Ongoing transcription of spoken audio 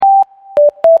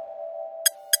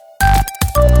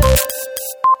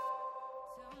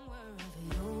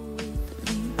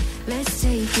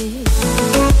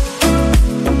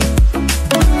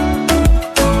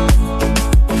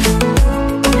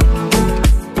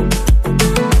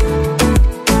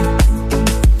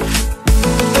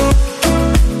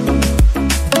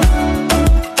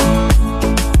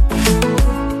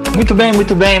Muito bem,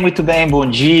 muito bem, muito bem. Bom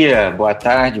dia, boa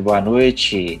tarde, boa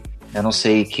noite. Eu não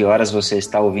sei que horas você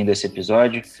está ouvindo esse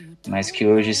episódio, mas que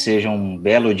hoje seja um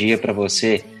belo dia para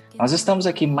você. Nós estamos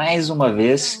aqui mais uma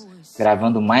vez,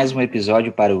 gravando mais um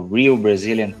episódio para o Real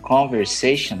Brazilian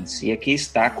Conversations, e aqui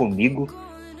está comigo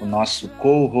o nosso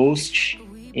co-host,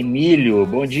 Emílio.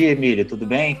 Bom dia, Emílio, tudo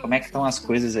bem? Como é que estão as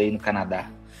coisas aí no Canadá?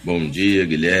 Bom dia,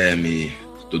 Guilherme.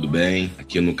 Tudo bem?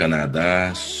 Aqui no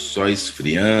Canadá, só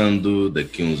esfriando,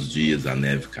 daqui uns dias a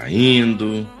neve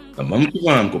caindo. Então, vamos que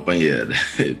vamos, companheiro.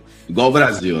 Igual o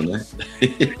Brasil, né?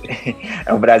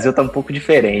 O Brasil tá um pouco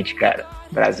diferente, cara.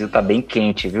 O Brasil tá bem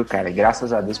quente, viu, cara?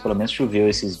 Graças a Deus, pelo menos choveu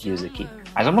esses dias aqui.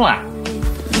 Mas vamos lá.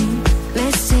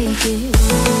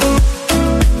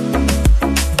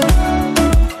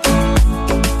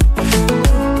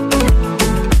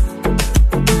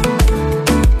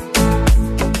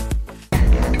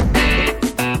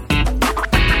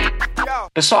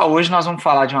 Pessoal, hoje nós vamos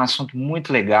falar de um assunto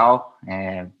muito legal.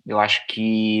 Eu acho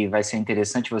que vai ser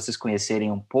interessante vocês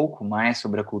conhecerem um pouco mais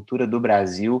sobre a cultura do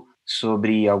Brasil,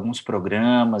 sobre alguns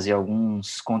programas e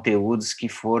alguns conteúdos que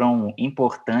foram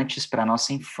importantes para a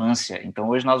nossa infância. Então,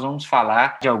 hoje nós vamos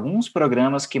falar de alguns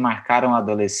programas que marcaram a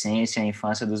adolescência e a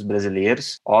infância dos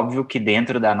brasileiros, óbvio que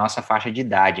dentro da nossa faixa de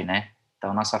idade, né?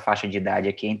 Então, nossa faixa de idade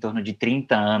aqui é em torno de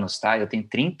 30 anos, tá? Eu tenho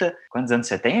 30... Quantos anos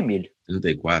você tem, Emílio?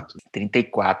 34.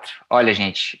 34. Olha,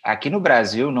 gente, aqui no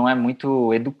Brasil não é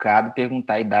muito educado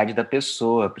perguntar a idade da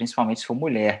pessoa, principalmente se for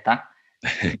mulher, tá?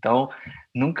 Então,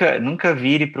 nunca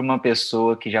vire para uma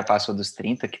pessoa que já passou dos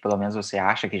 30, que pelo menos você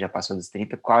acha que já passou dos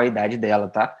 30, qual a idade dela,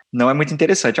 tá? Não é muito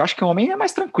interessante. Eu acho que o homem é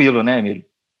mais tranquilo, né, Emílio?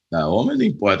 Homem não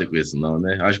importa com isso não,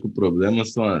 né? Acho que o problema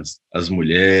são as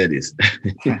mulheres.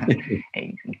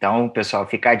 Então, pessoal,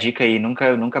 fica a dica aí,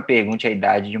 nunca pergunte a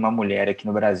idade de uma mulher aqui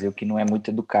no Brasil, que não é muito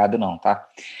educado não, tá?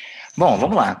 Bom,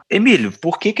 vamos lá. Emílio,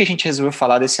 por que a gente resolveu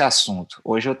falar desse assunto?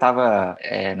 Hoje eu estava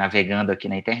navegando aqui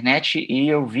na internet e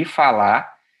eu vi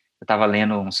falar, eu estava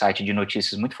lendo um site de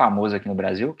notícias muito famoso aqui no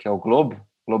Brasil, que é o Globo,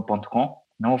 globo.com.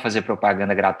 Não vou fazer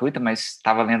propaganda gratuita, mas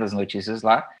estava lendo as notícias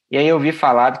lá. E aí eu vi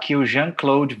falar que o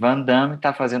Jean-Claude Van Damme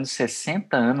está fazendo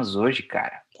 60 anos hoje,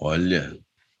 cara. Olha,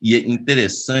 e é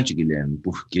interessante, Guilherme,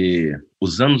 porque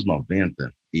os anos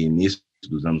 90 e início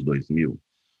dos anos 2000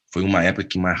 foi uma época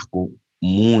que marcou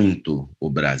muito o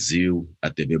Brasil, a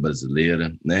TV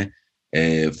brasileira, né?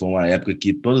 Foi uma época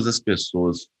que todas as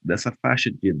pessoas dessa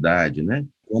faixa de idade, né?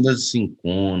 Quando elas se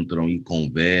encontram e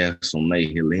conversam, né?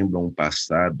 E relembram o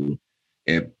passado,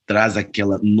 traz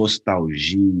aquela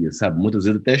nostalgia, sabe? Muitas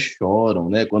vezes até choram,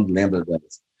 né? Quando lembram das...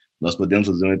 Nós podemos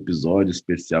fazer um episódio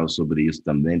especial sobre isso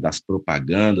também, das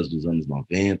propagandas dos anos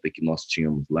 90 que nós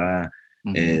tínhamos lá,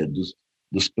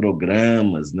 dos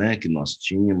programas, né, que nós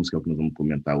tínhamos, que é o que nós vamos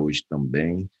comentar hoje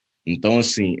também. Então,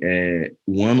 assim,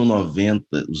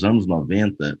 os anos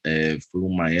 90 foi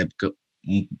uma época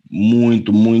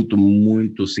muito, muito,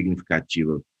 muito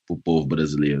significativa para o povo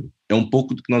brasileiro. É um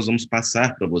pouco do que nós vamos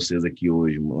passar para vocês aqui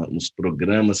hoje, uns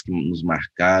programas que nos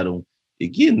marcaram e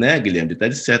que, né, Guilherme, até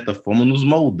de certa forma nos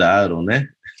moldaram, né?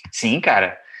 Sim,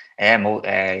 cara.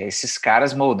 Esses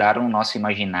caras moldaram o nosso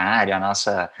imaginário, a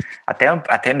nossa...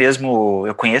 Até mesmo,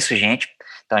 eu conheço gente,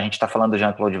 então a gente está falando do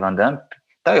Jean-Claude Van Damme,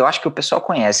 então eu acho que o pessoal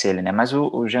conhece ele, né? Mas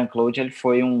o Jean-Claude, ele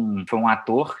foi um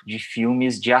ator de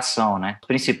filmes de ação, né?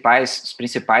 Os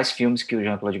principais filmes que o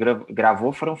Jean-Claude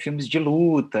gravou foram filmes de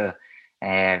luta,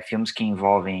 filmes que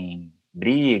envolvem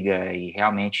briga e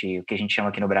realmente o que a gente chama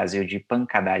aqui no Brasil de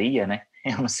pancadaria, né?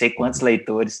 Eu não sei quantos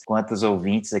leitores, quantos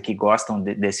ouvintes aqui gostam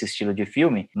desse estilo de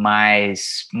filme,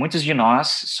 mas muitos de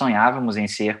nós sonhávamos em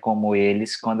ser como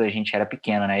eles quando a gente era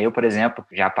pequeno, né? Eu, por exemplo,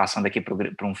 já passando aqui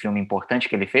para um filme importante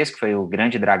que ele fez, que foi O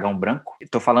Grande Dragão Branco.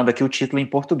 Estou falando aqui o título em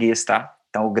português, tá?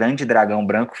 Então, O Grande Dragão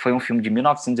Branco foi um filme de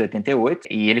 1988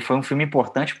 e ele foi um filme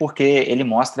importante porque ele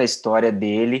mostra a história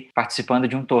dele participando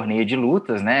de um torneio de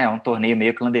lutas, né? Um torneio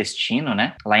meio clandestino,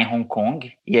 né? Lá em Hong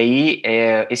Kong. E aí,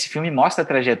 esse filme mostra a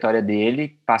trajetória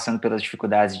dele passando pelas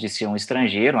dificuldades de ser um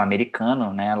estrangeiro, um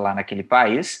americano, né? Lá naquele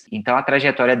país. Então, a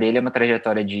trajetória dele é uma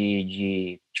trajetória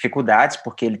de dificuldades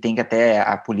porque ele tem que até...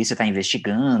 A polícia está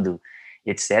investigando,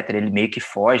 etc. Ele meio que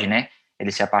foge, né?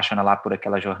 Ele se apaixona lá por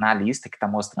aquela jornalista que está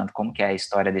mostrando como que é a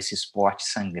história desse esporte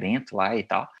sangrento lá e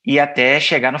tal. E até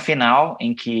chegar no final,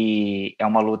 em que é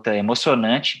uma luta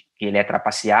emocionante, que ele é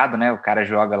trapaceado, né? O cara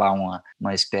joga lá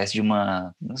uma espécie de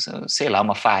uma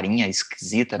farinha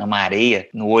esquisita, uma areia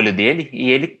no olho dele,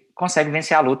 e ele consegue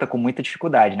vencer a luta com muita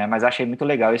dificuldade, né? Mas achei muito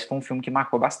legal, esse foi um filme que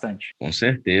marcou bastante. Com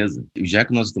certeza. E já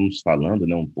que nós estamos falando,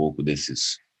 né, um pouco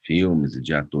desses filmes e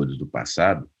de atores do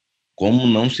passado, como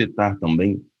não citar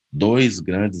também dois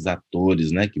grandes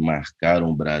atores, né, que marcaram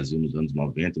o Brasil nos anos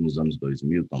 90 e nos anos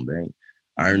 2000 também,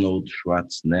 Arnold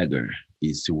Schwarzenegger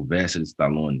e Sylvester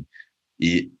Stallone.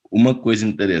 E uma coisa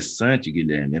interessante,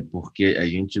 Guilherme, é porque a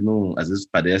gente não... Às vezes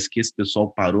parece que esse pessoal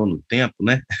parou no tempo,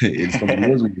 né? Eles estão do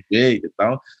mesmo jeito e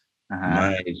tal, Aham.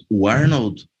 mas o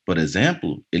Arnold, por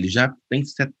exemplo, ele já tem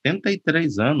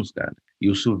 73 anos, cara. E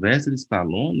o Sylvester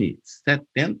Stallone,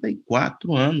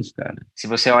 74 anos, cara. Se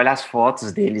você olha as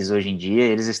fotos deles hoje em dia,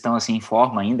 eles estão assim em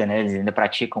forma ainda, né? Eles ainda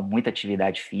praticam muita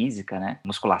atividade física, né?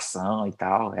 Musculação e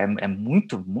tal. É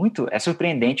muito, é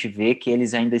surpreendente ver que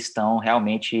eles ainda estão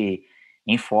realmente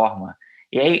em forma.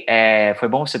 E aí, foi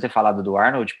bom você ter falado do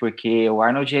Arnold, porque o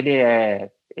Arnold, ele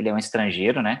é um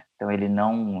estrangeiro, né? Então ele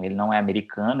não é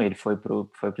americano, ele foi para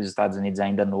os Estados Unidos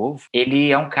ainda novo.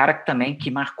 Ele é um cara que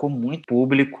marcou muito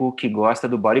público que gosta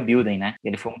do bodybuilding, né?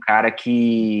 Ele foi um cara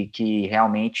que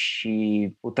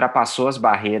realmente ultrapassou as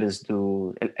barreiras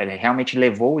ele realmente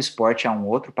levou o esporte a um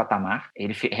outro patamar.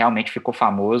 Ele realmente ficou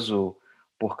famoso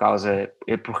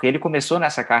porque ele começou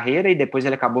nessa carreira e depois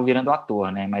ele acabou virando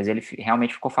ator, né? Mas ele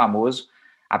realmente ficou famoso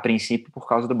a princípio por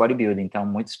causa do bodybuilding. Então,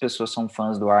 muitas pessoas são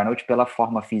fãs do Arnold pela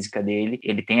forma física dele.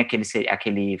 Ele tem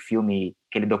aquele filme,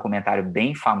 aquele documentário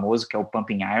bem famoso que é o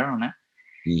Pumping Iron, né?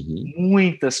 Uhum.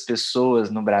 Muitas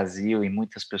pessoas no Brasil e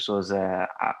muitas pessoas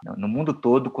no mundo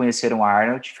todo conheceram o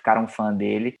Arnold, ficaram fã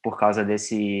dele por causa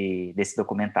desse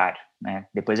documentário, né?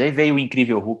 Depois aí veio o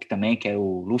Incrível Hulk também, que é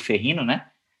o Lou Ferrigno, né?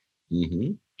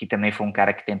 Uhum. Que também foi um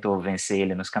cara que tentou vencer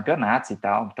ele nos campeonatos e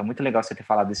tal. Então, muito legal você ter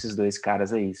falado desses dois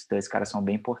caras aí. Esses dois caras são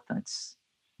bem importantes.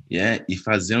 E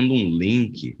fazendo um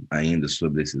link ainda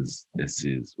sobre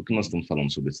o que nós estamos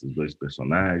falando sobre esses dois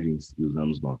personagens e os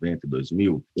anos 90 e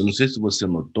 2000, eu não sei se você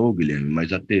notou, Guilherme,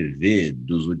 mas a TV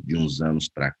de uns anos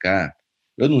para cá,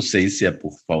 eu não sei se é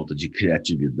por falta de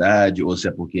criatividade ou se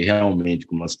é porque realmente,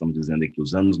 como nós estamos dizendo aqui,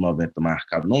 os anos 90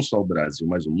 marcaram não só o Brasil,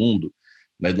 mas o mundo,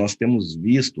 mas nós temos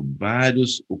visto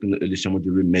vários, o que eles chamam de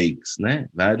remakes, né?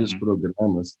 Vários Uhum.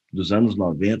 programas dos anos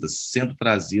 90 sendo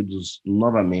trazidos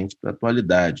novamente para a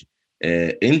atualidade.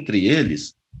 Entre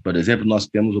eles, por exemplo, nós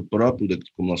temos o próprio,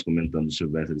 como nós comentamos, o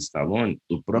Sylvester Stallone,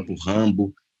 o próprio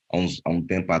Rambo, há um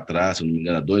tempo atrás, se não me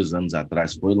engano, há 2 anos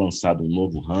atrás, foi lançado um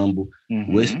novo Rambo, o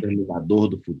Uhum. Exterminador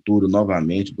do Futuro,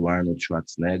 novamente, do Arnold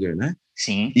Schwarzenegger, né?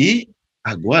 Sim. E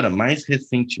agora, mais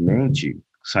recentemente,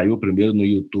 saiu primeiro no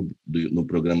YouTube, no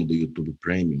programa do YouTube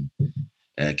Premium,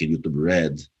 aquele YouTube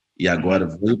Red, e agora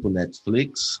Uhum. veio para o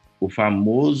Netflix o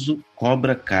famoso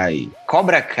Cobra Kai.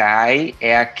 Cobra Kai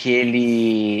é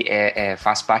aquele.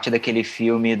 Faz parte daquele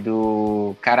filme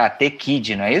do Karate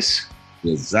Kid, não é isso?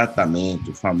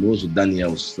 Exatamente, o famoso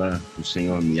Daniel San, o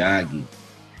Senhor Miyagi.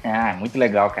 Ah, muito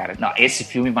legal, cara. Não, esse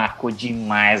filme marcou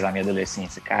demais a minha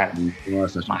adolescência, cara.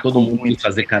 Nossa, acho que todo Marcou mundo quis muito.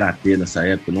 fazer karatê nessa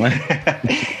época, não é?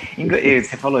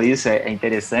 Você falou isso, é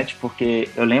interessante porque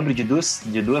eu lembro de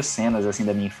duas cenas assim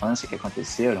da minha infância que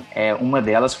aconteceram. Uma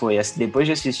delas foi depois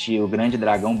de assistir o Grande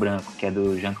Dragão Branco, que é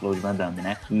do Jean-Claude Van Damme,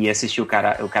 né? E assistir o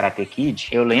Karate Kid,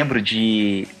 eu lembro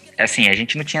de assim, a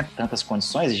gente não tinha tantas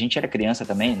condições, a gente era criança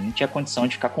também, não tinha condição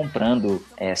de ficar comprando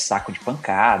saco de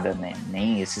pancada, né?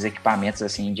 Nem esses equipamentos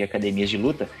assim de academias de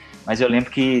luta. Mas eu lembro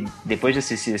que depois de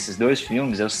assistir esses dois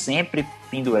filmes, eu sempre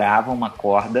pendurava uma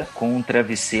corda com um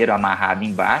travesseiro amarrado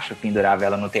embaixo, eu pendurava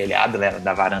ela no telhado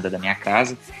da varanda da minha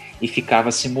casa e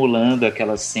ficava simulando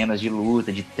aquelas cenas de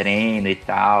luta, de treino e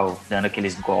tal, dando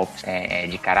aqueles golpes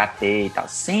de karatê e tal.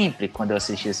 Sempre quando eu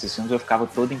assistia esses filmes, eu ficava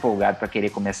todo empolgado para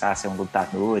querer começar a ser um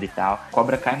lutador e tal.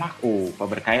 Cobra Kai marcou.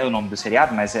 Cobra Kai é o nome do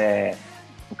seriado, mas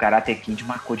o Karate Kid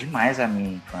marcou demais a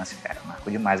minha infância, cara.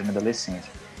 Marcou demais a minha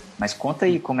adolescência. Mas conta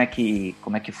aí como é que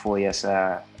foi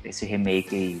esse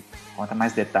remake aí. Conta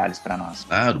mais detalhes para nós.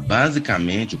 Claro,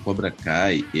 basicamente o Cobra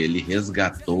Kai, ele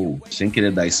resgatou, sem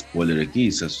querer dar spoiler aqui,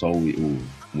 isso é só o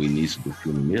início do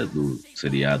filme mesmo, do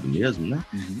seriado mesmo, né?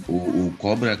 Uhum. O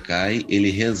Cobra Kai, ele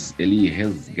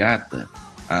resgata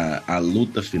a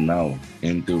luta final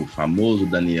entre o famoso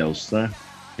Daniel San,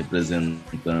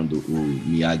 representando o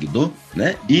Miyagi-Do,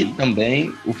 né? E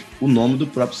também o nome do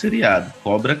próprio seriado,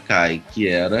 Cobra Kai, que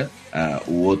era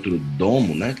o outro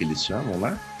domo, né? Que eles chamam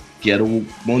lá, que era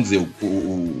vamos dizer,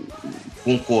 o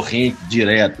concorrente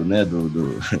direto, né?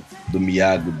 Do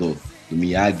Miyagi-Do,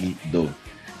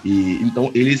 E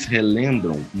então eles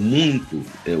relembram muito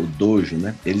o dojo,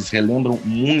 né? Eles relembram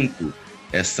muito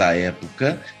essa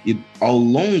época e ao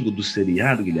longo do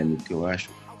seriado, Guilherme, que eu acho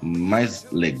mais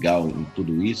legal em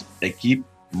tudo isso é que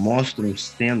mostram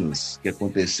cenas que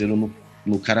aconteceram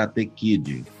no Karate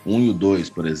Kid 1 e o 2,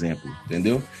 por exemplo,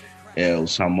 entendeu?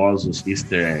 os famosos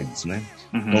Easter eggs, né?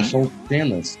 Então são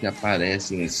cenas que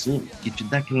aparecem assim, que te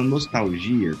dá aquela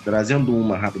nostalgia, trazendo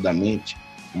uma rapidamente,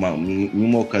 em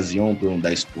uma ocasião, para não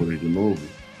dar spoiler de novo,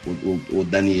 o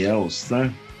Daniel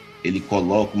San, ele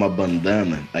coloca uma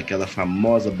bandana, aquela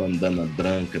famosa bandana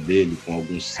branca dele, com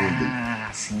alguns símbolos. Ah,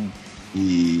 sim.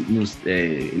 E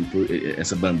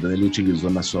essa bandana ele utilizou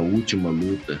na sua última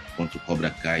luta contra o Cobra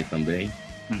Kai também.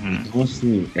 Então,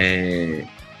 assim, é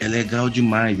legal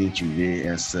demais a gente ver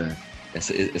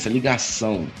essa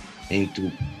ligação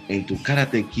entre o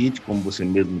Karate Kid, como você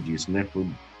mesmo disse, né? Foi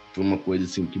uma coisa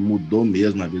assim, que mudou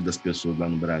mesmo a vida das pessoas lá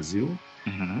no Brasil.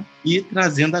 E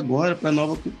trazendo agora para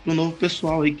o novo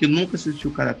pessoal aí que nunca assistiu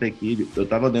Karate Kid. Eu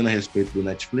estava dando a respeito do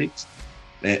Netflix,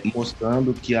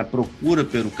 mostrando que a procura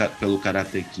pelo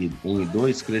Karate Kid 1 e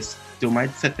 2 cresceu mais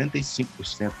de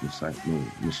 75%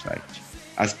 no site.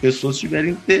 As pessoas tiveram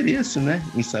interesse, né,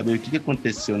 em saber o que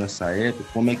aconteceu nessa época,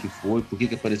 como é que foi, por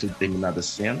que apareceu determinada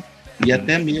cena, e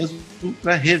até mesmo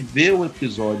para rever os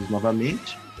episódios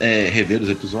novamente,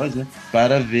 né,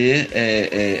 para ver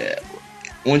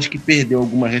onde que perdeu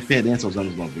alguma referência aos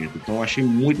anos 90. Então eu achei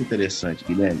muito interessante,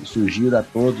 Guilherme. Sugiro a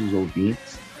todos os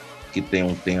ouvintes que tenham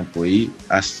um tempo aí,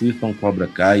 assistam Cobra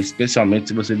Kai, especialmente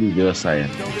se você viveu essa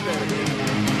época.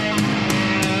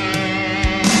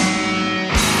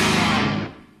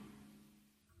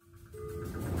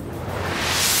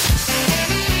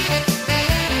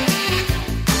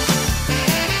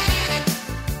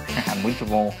 Muito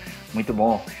bom, muito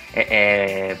bom.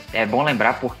 É bom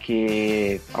lembrar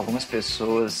porque algumas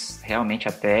pessoas realmente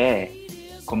até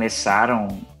começaram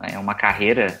uma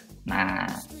carreira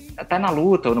até na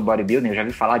luta ou no bodybuilding. Eu já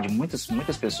vi falar de muitas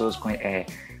pessoas,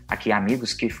 aqui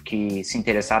amigos, que se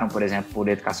interessaram, por exemplo, por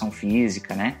educação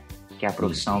física, né? Que é a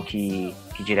profissão que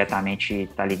diretamente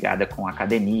está ligada com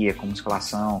academia, com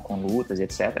musculação, com lutas,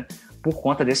 etc., por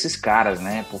conta desses caras,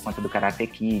 né? Por conta do Karate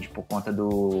Kid, por conta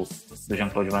do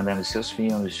Jean-Claude Van Damme e seus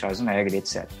filmes, Schwarzenegger,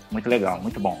 etc. Muito legal,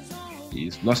 muito bom.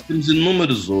 Isso. Nós temos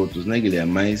inúmeros outros, né,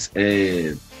 Guilherme? Mas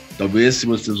talvez, se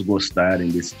vocês gostarem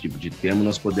desse tipo de tema,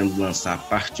 nós podemos lançar a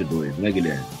parte 2, né,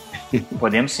 Guilherme?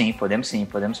 Podemos sim.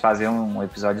 Podemos fazer um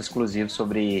episódio exclusivo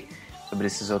sobre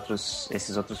esses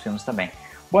outros filmes também.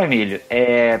 Bom, Emílio,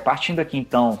 partindo aqui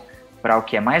então para o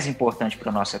que é mais importante para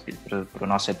o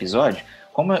nosso episódio,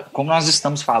 como nós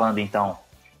estamos falando então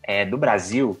do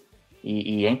Brasil,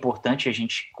 e é importante a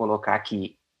gente colocar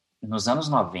que nos anos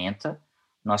 90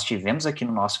 nós tivemos aqui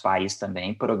no nosso país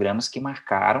também programas que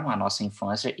marcaram a nossa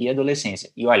infância e adolescência.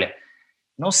 E olha,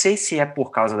 não sei se é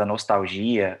por causa da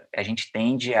nostalgia, a gente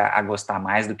tende a gostar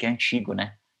mais do que antigo,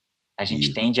 né? A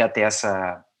gente tende a ter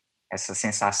essa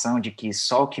sensação de que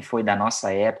só o que foi da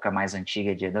nossa época mais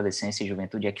antiga de adolescência e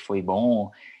juventude é que foi bom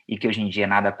e que hoje em dia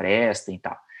nada presta e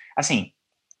tal. Assim,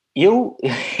 eu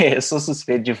sou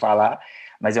suspeito de falar,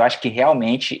 mas eu acho que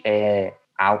realmente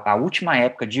a última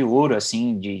época de ouro,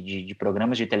 assim, de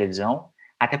programas de televisão,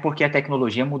 até porque a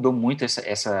tecnologia mudou muito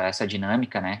essa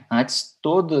dinâmica, né? Antes,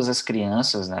 todas as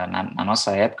crianças, na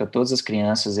nossa época, todas as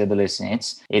crianças e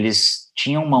adolescentes, eles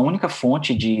tinham uma única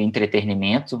fonte de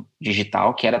entretenimento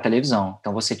digital, que era a televisão.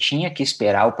 Então, você tinha que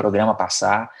esperar o programa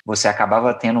passar, você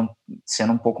acabava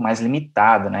sendo um pouco mais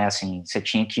limitado, né? Assim, você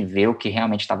tinha que ver o que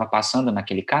realmente estava passando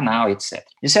naquele canal, etc.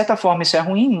 De certa forma, isso é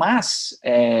ruim, mas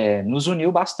nos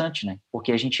uniu bastante, né?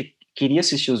 Porque a gente queria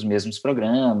assistir os mesmos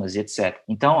programas e etc.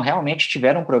 Então, realmente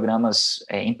tiveram programas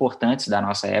importantes da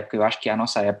nossa época. Eu acho que a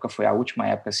nossa época foi a última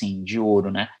época, assim, de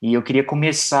ouro, né? E eu queria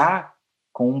começar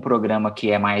com um programa que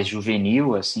é mais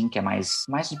juvenil, assim, que é mais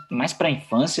para a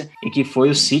infância, e que foi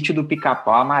o Sítio do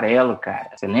Pica-Pau Amarelo,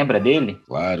 cara. Você lembra dele?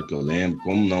 Claro que eu lembro.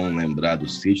 Como não lembrar do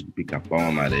Sítio do Pica-Pau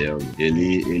Amarelo?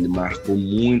 Ele marcou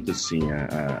muito, assim,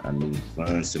 a minha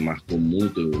infância, marcou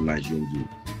muito, eu imagino,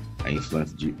 a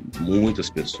infância de muitas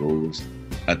pessoas,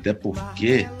 até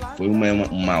porque foi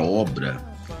uma obra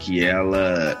que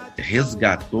ela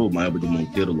resgatou, uma obra de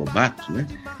Monteiro Lobato, né?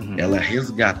 Ela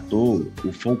resgatou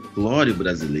o folclore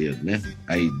brasileiro, né?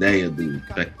 A ideia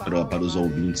para os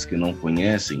ouvintes que não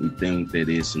conhecem e têm um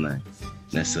interesse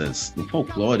no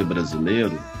folclore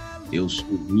brasileiro, eu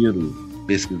sugiro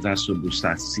pesquisar sobre o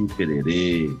Saci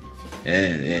Pererê,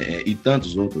 e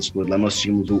tantas outras coisas. Lá nós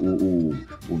tínhamos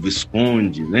o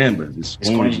Visconde, lembra?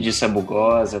 Visconde de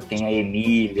Sabugosa, tem a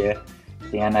Emília,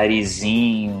 tem a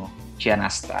Narizinho, tia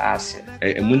Anastácia.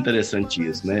 É muito interessante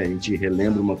isso, né? A gente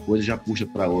relembra uma coisa e já puxa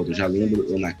para outra. Eu já lembro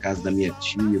eu na casa da minha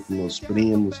tia, com meus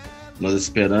primos, nós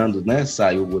esperando, né,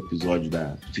 saiu o episódio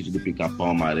da Sítio do Pica-Pau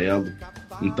Amarelo.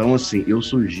 Então, assim, eu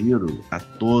sugiro a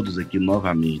todos aqui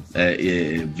novamente,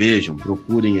 vejam,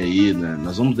 procurem aí, né?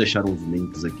 Nós vamos deixar uns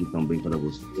links aqui também para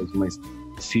vocês, mas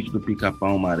Sítio do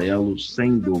Pica-Pau Amarelo,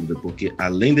 sem dúvida, porque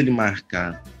além dele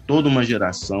marcar toda uma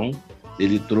geração,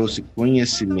 ele trouxe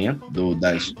conhecimento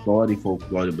da história e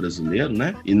folclore brasileiro,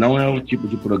 né? E não é o tipo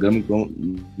de programa que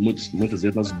muitas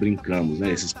vezes nós brincamos,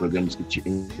 né? Esses programas que te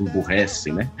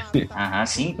emburrecem, né?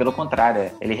 Sim, pelo contrário.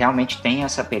 Ele realmente tem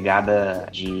essa pegada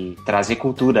de trazer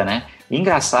cultura, né? E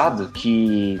engraçado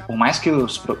que, por mais que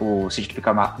o Sítio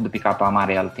do Pica-Pau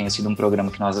Amarelo tenha sido um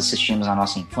programa que nós assistimos na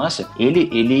nossa infância,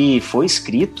 ele foi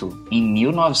escrito em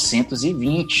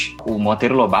 1920. O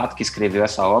Monteiro Lobato, que escreveu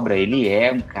essa obra, ele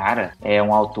é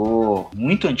um autor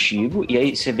muito antigo, e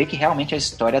aí você vê que realmente a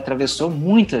história atravessou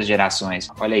muitas gerações.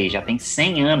 Olha aí, já tem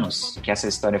 100 anos que essa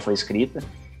história foi escrita,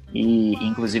 e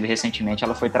inclusive recentemente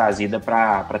ela foi trazida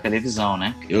para televisão,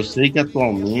 né? Eu sei que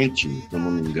atualmente, se eu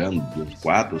não me engano, uns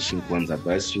 4 ou 5 anos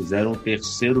atrás, fizeram o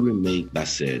 3º remake da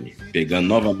série, pegando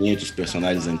novamente os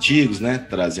personagens antigos, né,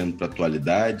 trazendo para a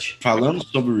atualidade. Falando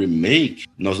sobre o remake,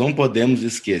 nós não podemos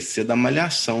esquecer da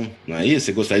Malhação, não é isso?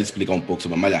 Você gostaria de explicar um pouco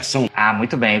sobre a Malhação?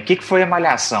 Muito bem. O que foi a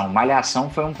Malhação? Malhação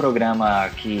foi um programa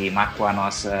que marcou a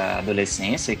nossa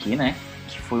adolescência aqui, né?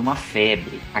 Foi uma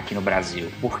febre aqui no Brasil.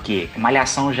 Por quê?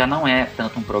 Malhação já não é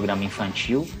tanto um programa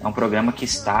infantil, é um programa que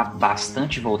está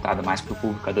bastante voltado mais para o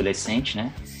público adolescente,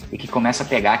 né? E que começa a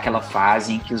pegar aquela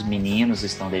fase em que os meninos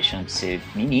estão deixando de ser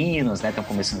meninos, né? Estão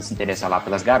começando a se interessar lá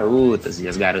pelas garotas, e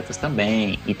as garotas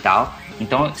também, e tal.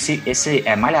 Então,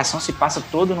 Malhação se passa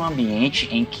todo num ambiente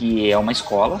em que é uma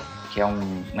escola, que é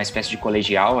uma espécie de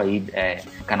colegial aí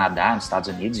no Canadá, nos Estados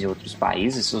Unidos e outros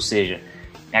países, ou seja,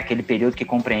 é aquele período que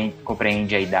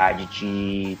compreende a idade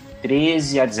de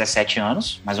 13 a 17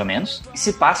 anos, mais ou menos, e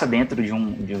se passa dentro de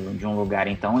um lugar,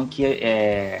 então, em que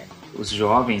os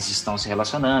jovens estão se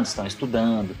relacionando, estão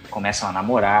estudando, começam a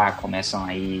namorar, começam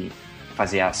a ir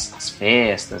fazer as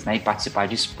festas, né, e participar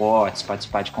de esportes,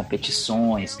 participar de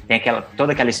competições. Tem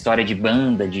toda aquela história de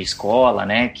banda, de escola,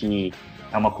 né, que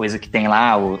é uma coisa que tem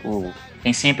lá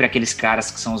tem sempre aqueles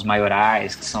caras que são os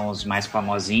maiorais, que são os mais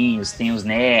famosinhos, tem os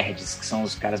nerds, que são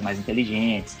os caras mais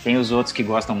inteligentes, tem os outros que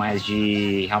gostam mais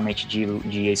realmente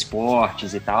de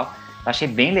esportes e tal. Eu achei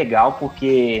bem legal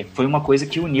porque foi uma coisa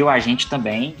que uniu a gente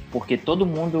também, porque todo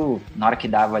mundo, na hora que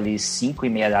dava ali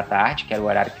 5:30 da tarde, que era o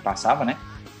horário que passava, né?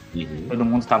 Uhum. Todo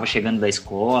mundo estava chegando da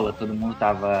escola, todo mundo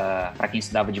estava, para quem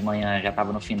estudava de manhã, já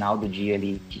estava no final do dia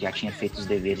ali, que já tinha feito os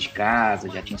deveres de casa,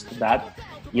 já tinha estudado,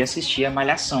 e assistia a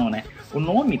Malhação, né? O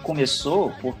nome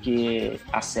começou porque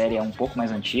a série é um pouco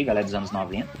mais antiga, ela é dos anos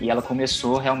 90, e ela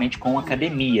começou realmente com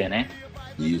academia, né?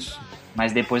 Isso.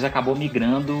 Mas depois acabou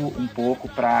migrando um pouco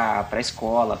para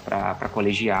escola, para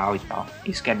colegial e tal.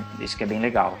 Isso que é bem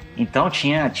legal. Então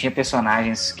tinha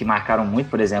personagens que marcaram muito,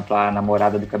 por exemplo, a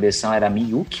namorada do Cabeção era a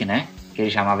Miyuki, né? Que ele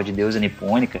chamava de deusa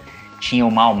nipônica. Tinha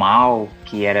o Mau Mau,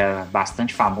 que era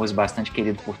bastante famoso, bastante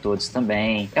querido por todos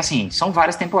também. Assim, são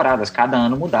várias temporadas, cada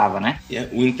ano mudava, né?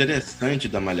 O interessante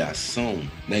da Malhação,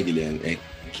 né, Guilherme, é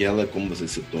que ela, como você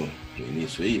citou no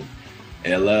início aí,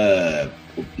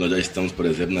 nós já estamos, por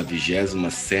exemplo, na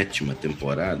 27ª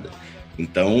temporada,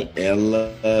 então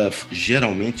ela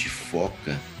geralmente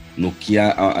foca no que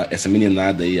essa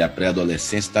meninada aí, a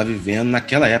pré-adolescência, está vivendo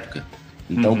naquela época.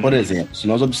 Então, por exemplo, se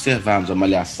nós observarmos a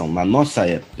Malhação na nossa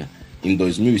época, em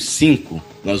 2005,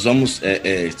 nós vamos,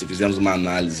 se fizermos uma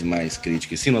análise mais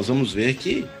crítica assim, nós vamos ver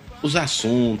que os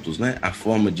assuntos, né,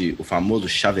 o famoso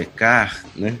chavecar,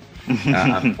 né,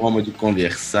 a forma de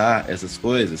conversar, essas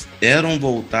coisas, eram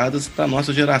voltadas para a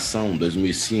nossa geração,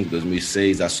 2005,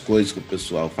 2006, as coisas que o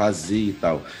pessoal fazia e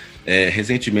tal.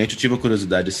 Recentemente eu tive a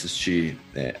curiosidade de assistir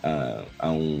a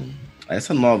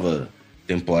essa nova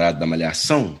temporada da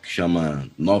Malhação, que chama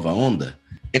Nova Onda.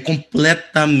 É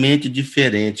completamente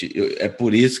diferente. É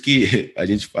por isso que a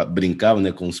gente brincava,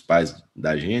 né, com os pais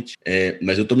da gente,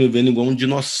 mas eu tô me vendo igual um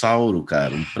dinossauro,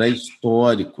 cara, um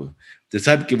pré-histórico. Você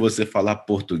sabe que você falar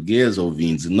português,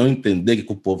 ouvintes, e não entender o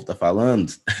que o povo está falando?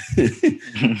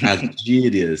 As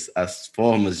gírias, as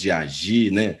formas de agir,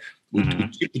 né? O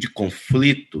tipo de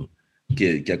conflito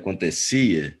que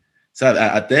acontecia. Sabe?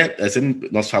 Até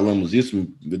nós falamos isso,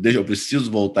 eu preciso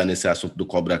voltar nesse assunto do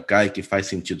Cobra Kai, que faz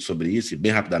sentido sobre isso, e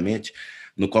bem rapidamente.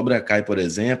 No Cobra Kai, por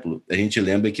exemplo, a gente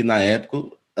lembra que na época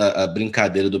a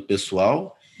brincadeira do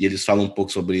pessoal, e eles falam um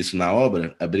pouco sobre isso na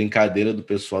obra, a brincadeira do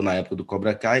pessoal na época do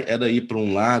Cobra Kai era ir para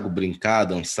um lago, brincar,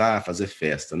 dançar, fazer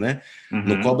festa, né?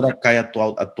 No Cobra Kai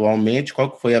atualmente,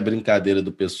 qual que foi a brincadeira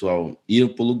do pessoal? Ir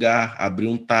para o lugar, abrir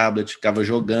um tablet, ficava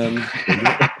jogando,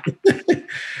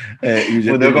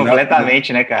 Mudou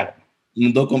completamente, né, cara?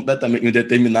 Mudou completamente. Em um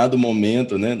determinado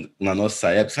momento, né, na nossa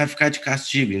época, você vai ficar de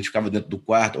castigo. A gente ficava dentro do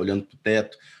quarto, olhando para o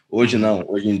teto. Hoje não.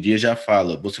 Hoje em dia já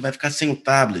fala, você vai ficar sem o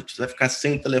tablet, você vai ficar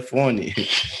sem o telefone.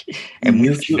 É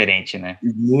muito diferente, né?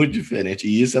 Muito diferente.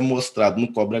 E isso é mostrado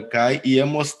no Cobra Kai e é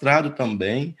mostrado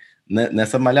também, né,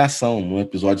 nessa Malhação, num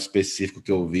episódio específico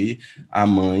que eu vi, a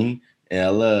mãe...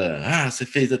 ela, você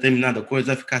fez determinada coisa,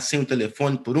 vai ficar sem o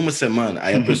telefone por uma semana.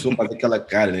 Aí a pessoa faz aquela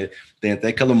cara, né? Tem até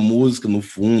aquela música no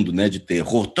fundo, né? De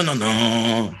terror.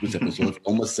 Tananã! A pessoa vai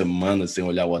ficar uma semana sem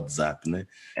olhar o WhatsApp, né?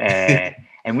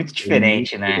 É muito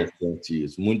diferente, né? Muito interessante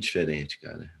isso. Muito diferente,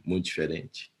 cara. Muito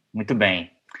diferente. Muito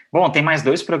bem. Bom, tem mais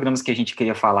 2 programas que a gente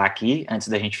queria falar aqui, antes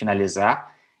da gente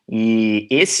finalizar. E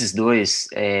esses 2,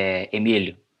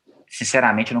 Emílio,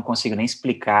 sinceramente eu não consigo nem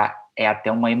explicar. É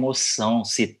até uma emoção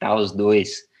citar os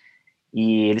 2,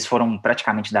 e eles foram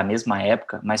praticamente da mesma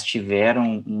época, mas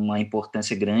tiveram uma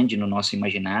importância grande no nosso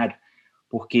imaginário,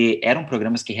 porque eram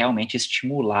programas que realmente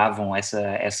estimulavam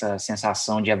essa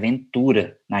sensação de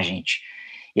aventura na gente,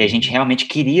 e a gente realmente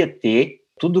queria ter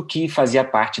tudo que fazia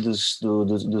parte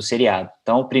do seriado.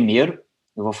 Então, o primeiro,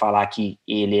 eu vou falar que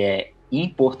ele é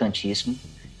importantíssimo,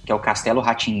 que é o Castelo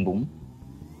Rá-Tim-Bum,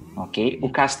 ok? O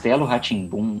Castelo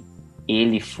Rá-Tim-Bum,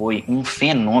 ele foi um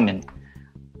fenômeno,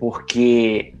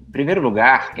 porque, em primeiro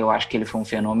lugar, eu acho que ele foi um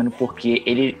fenômeno porque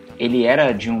ele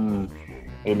era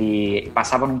ele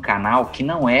passava num canal que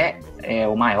não é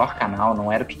o maior canal, não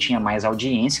era o que tinha mais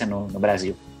audiência no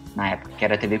Brasil na época, que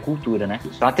era a TV Cultura, né?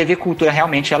 Então a TV Cultura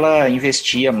realmente ela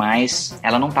investia mais,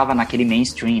 ela não estava naquele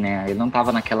mainstream, né? Ele não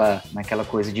estava naquela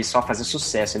coisa de só fazer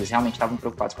sucesso, eles realmente estavam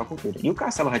preocupados com a cultura. E o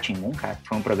Castelo Rá-Tim-Bum, cara,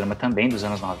 foi um programa também dos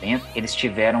anos 90,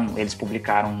 eles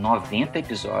publicaram 90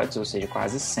 episódios, ou seja,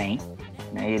 quase 100,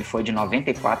 né? Ele foi de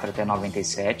 94 até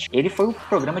 97, ele foi o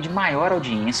programa de maior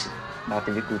audiência da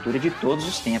TV Cultura de todos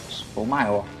os tempos, foi o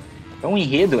maior. Então o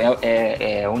enredo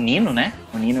é o Nino, né?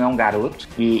 O Nino é um garoto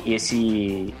e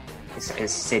esse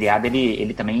seriado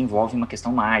ele também envolve uma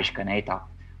questão mágica, né, e tal.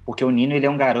 Porque o Nino ele é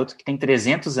um garoto que tem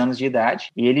 300 anos de idade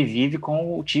e ele vive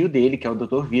com o tio dele, que é o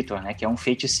Dr. Vitor, né, que é um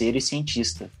feiticeiro e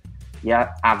cientista. E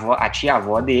a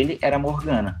tia-avó dele era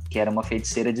Morgana, que era uma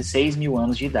feiticeira de 6.000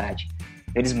 anos de idade.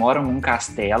 Eles moram num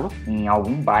castelo, em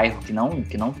algum bairro que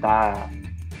não tá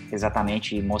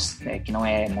exatamente, que não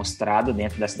é mostrado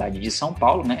dentro da cidade de São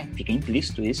Paulo, né? Fica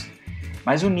implícito isso.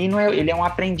 Mas o Nino, ele é um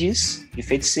aprendiz de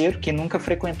feiticeiro que nunca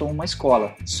frequentou uma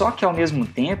escola. Só que, ao mesmo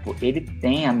tempo, ele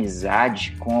tem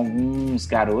amizade com alguns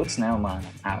garotos, né?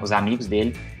 Os amigos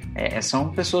dele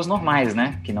são pessoas normais,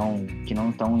 né? Que não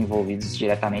estão envolvidos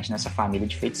diretamente nessa família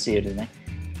de feiticeiros, né?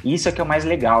 E isso é que é o mais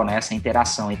legal, né? Essa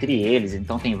interação entre eles.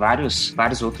 Então tem vários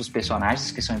outros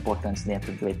personagens que são importantes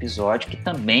dentro do episódio que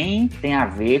também tem a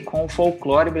ver com o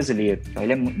folclore brasileiro. Então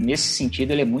nesse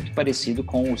sentido ele é muito parecido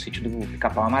com o Sítio do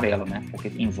Pica-Pau Amarelo, né?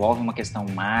 Porque envolve uma questão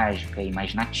mágica,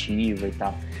 imaginativa e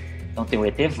tal. Então tem o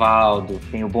Etevaldo,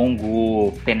 tem o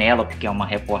Bongo, Penélope, que é uma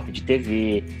repórter de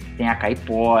TV, tem a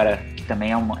Caipora, que também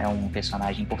é um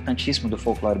personagem importantíssimo do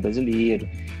folclore brasileiro,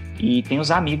 e tem os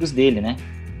amigos dele, né?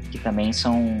 Que também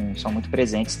são muito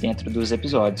presentes dentro dos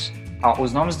episódios.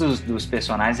 Os nomes dos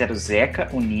personagens eram o Zeca,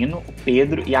 o Nino, o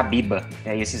Pedro e a Biba.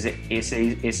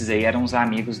 Esses aí eram os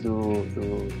amigos do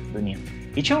Nino.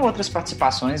 E tinham outras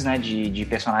participações, né, de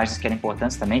personagens que eram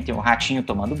importantes também. Tem o Ratinho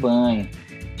tomando banho,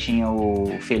 tinha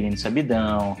o Felino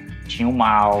Sabidão, tinha o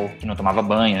Mal, que não tomava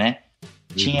banho, né?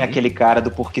 Tinha aquele cara do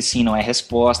Porque Sim Não É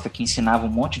Resposta, que ensinava um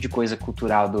monte de coisa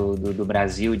cultural do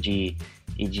Brasil,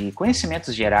 e de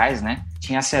conhecimentos gerais, né?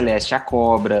 Tinha a Celeste, a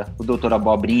Cobra, o Doutor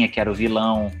Abobrinha, que era o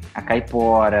vilão, a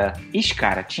Caipora. Ixi,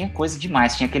 cara, tinha coisa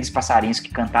demais. Tinha aqueles passarinhos que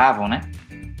cantavam, né?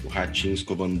 O Ratinho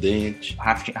Escovando Dente.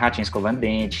 Ratinho Escovando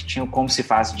Dente. Tinha o Como Se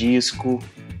Faz Disco.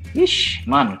 Ixi,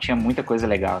 mano, tinha muita coisa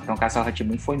legal. Então o Castelo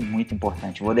Rá-Tim-Bum foi muito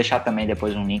importante. Vou deixar também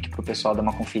depois um link pro pessoal dar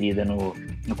uma conferida no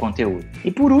conteúdo.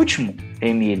 E por último,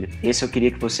 Emílio, esse eu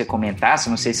queria que você comentasse,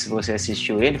 não sei se você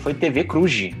assistiu ele, foi TV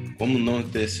Cruz. Como não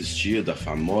ter assistido a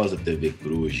famosa TV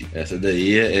Cruz? Essa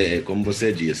daí é como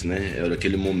você disse, né? Era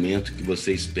aquele momento que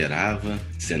você esperava,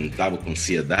 sentava com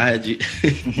ansiedade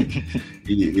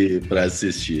e para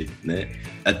assistir, né?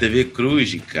 A TV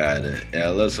Cruz, cara,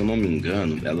 ela, se eu não me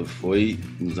engano, ela foi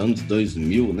nos anos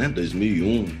 2000, né?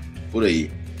 2001, por aí.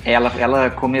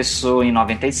 Ela começou em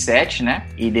 97, né?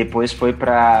 E depois foi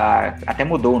pra... Até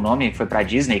mudou o nome, foi pra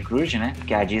Disney Cruise, né?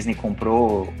 Porque a Disney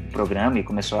comprou o programa e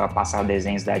começou a passar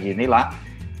desenhos da Disney lá.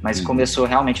 Mas começou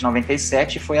realmente em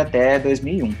 97 e foi até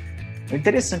 2001. O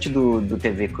interessante do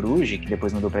TV Cruise, que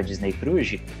depois mudou pra Disney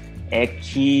Cruise, é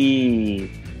que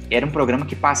era um programa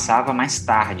que passava mais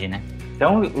tarde, né?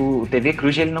 Então, o TV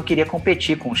Cruz, ele não queria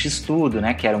competir com o X-Tudo,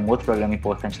 né, que era um outro programa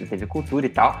importante da TV Cultura e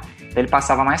tal. Então, ele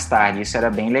passava mais tarde, isso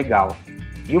era bem legal.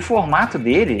 E o formato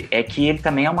dele é que ele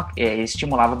também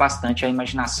estimulava bastante a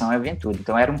imaginação e a aventura.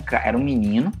 Então, era um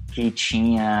menino que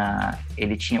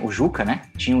ele tinha o Juca, né?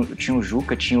 Tinha o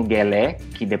Juca, tinha o Guelé,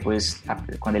 que depois,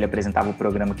 quando ele apresentava o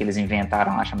programa que eles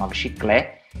inventaram lá, chamava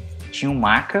Chiclé. Tinha o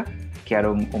Maca, que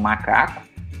era o macaco.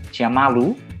 Tinha a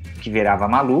Malu, que virava a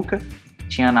Maluca.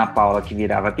 Tinha a Ana Paula, que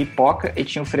virava Pipoca, e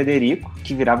tinha o Frederico,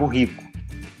 que virava o Rico,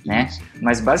 né?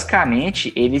 Mas,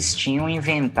 basicamente, eles tinham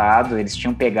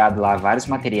pegado lá vários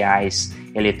materiais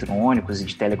eletrônicos e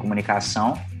de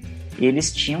telecomunicação, e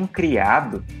eles tinham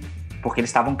criado, porque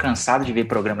eles estavam cansados de ver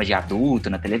programas de adulto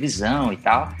na televisão e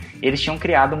tal, eles tinham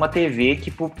criado uma TV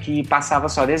que passava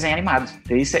só desenho animado.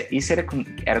 Então, isso era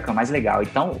o que é mais legal.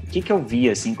 Então, o que eu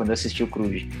via, assim, quando eu assisti o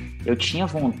Cruz? Eu tinha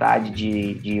vontade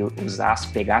de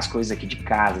pegar as coisas aqui de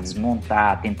casa,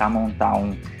 desmontar, tentar montar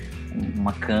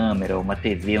uma câmera, uma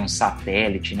TV, um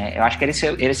satélite, né? Eu acho que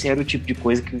esse era o tipo de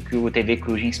coisa que o TV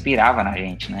Cruz inspirava na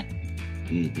gente, né?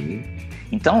 Uhum.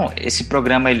 Então, esse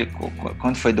programa,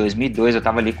 quando foi 2002, eu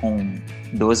estava ali com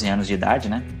 12 anos de idade,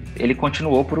 né? Ele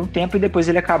continuou por um tempo e depois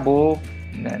ele acabou,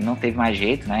 não teve mais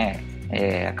jeito, né?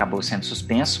 Acabou sendo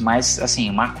suspenso, mas,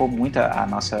 assim, marcou muito a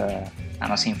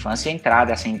nossa infância e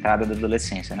essa entrada da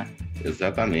adolescência, né?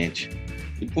 Exatamente.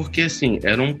 E porque, assim,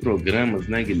 eram programas,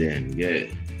 né, Guilherme?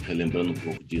 Relembrando um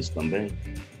pouco disso também,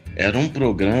 eram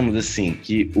programas, assim,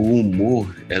 que o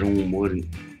humor era um humor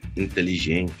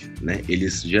inteligente, né?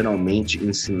 Eles geralmente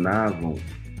ensinavam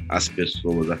as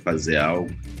pessoas a fazer algo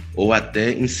ou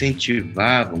até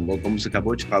incentivavam, como você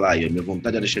acabou de falar aí, a minha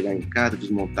vontade era chegar em casa,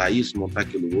 desmontar isso, montar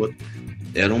aquilo outro.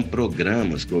 Eram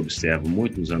programas que eu observo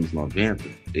muito nos anos 90,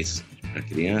 para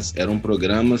criança, eram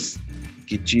programas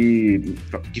que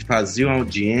faziam a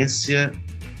audiência,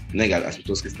 né, as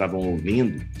pessoas que estavam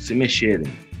ouvindo, se mexerem,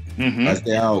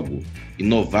 fazer algo,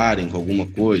 inovarem com alguma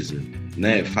coisa,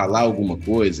 né, falar alguma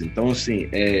coisa. Então, assim,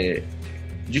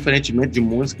 diferentemente de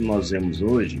muitos que nós vemos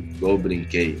hoje, igual eu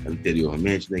brinquei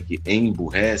anteriormente, né, que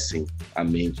emburrecem a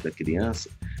mente da criança,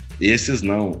 esses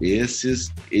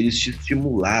eles te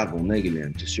estimulavam, né,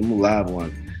 Guilherme? Te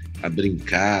estimulavam a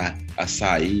brincar, a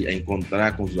sair, a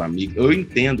encontrar com os amigos. Eu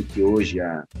entendo que hoje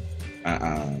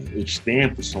os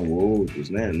tempos são outros,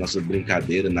 né? Nossa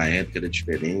brincadeira na época era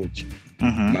diferente,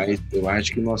 mas eu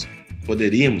acho que nós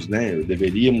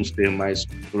deveríamos ter mais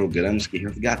programas que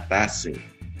resgatassem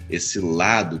esse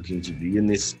lado que a gente via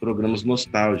nesses programas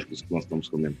nostálgicos que nós estamos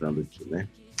comentando aqui, né?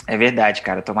 É verdade,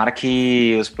 cara. Tomara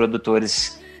que os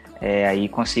produtores aí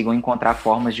consigam encontrar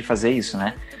formas de fazer isso,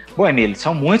 né? Bom, Emílio,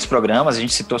 são muitos programas, a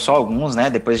gente citou só alguns, né?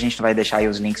 Depois a gente vai deixar aí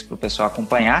os links pro pessoal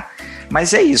acompanhar.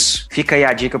 Mas é isso. Fica aí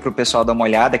a dica pro pessoal dar uma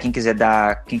olhada, quem quiser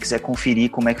conferir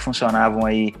como é que funcionavam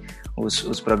aí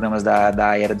os programas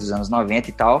da era dos anos 90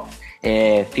 e tal.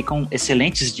 Ficam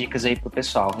excelentes dicas aí pro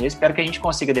pessoal. Eu espero que a gente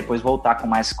consiga depois voltar com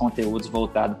mais conteúdos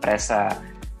voltados para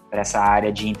essa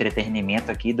área de entretenimento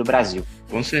aqui do Brasil.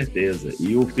 Com certeza.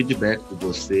 E o feedback de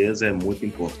vocês é muito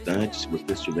importante. Se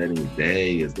vocês tiverem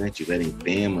ideias, né, tiverem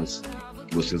temas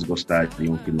que vocês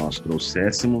gostariam que nós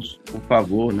trouxéssemos, por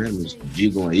favor, né, nos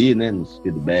digam aí, né, nos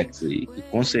feedbacks aí, que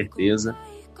com certeza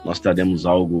nós traremos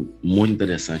algo muito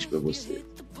interessante para vocês.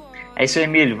 É isso aí,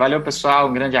 Emílio. Valeu, pessoal.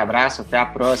 Um grande abraço. Até a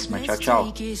próxima. Tchau,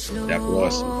 tchau. Até a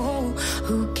próxima.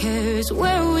 Who cares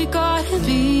where we gotta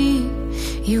be?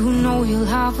 You know you'll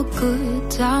have a good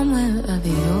time wherever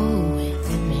you're going.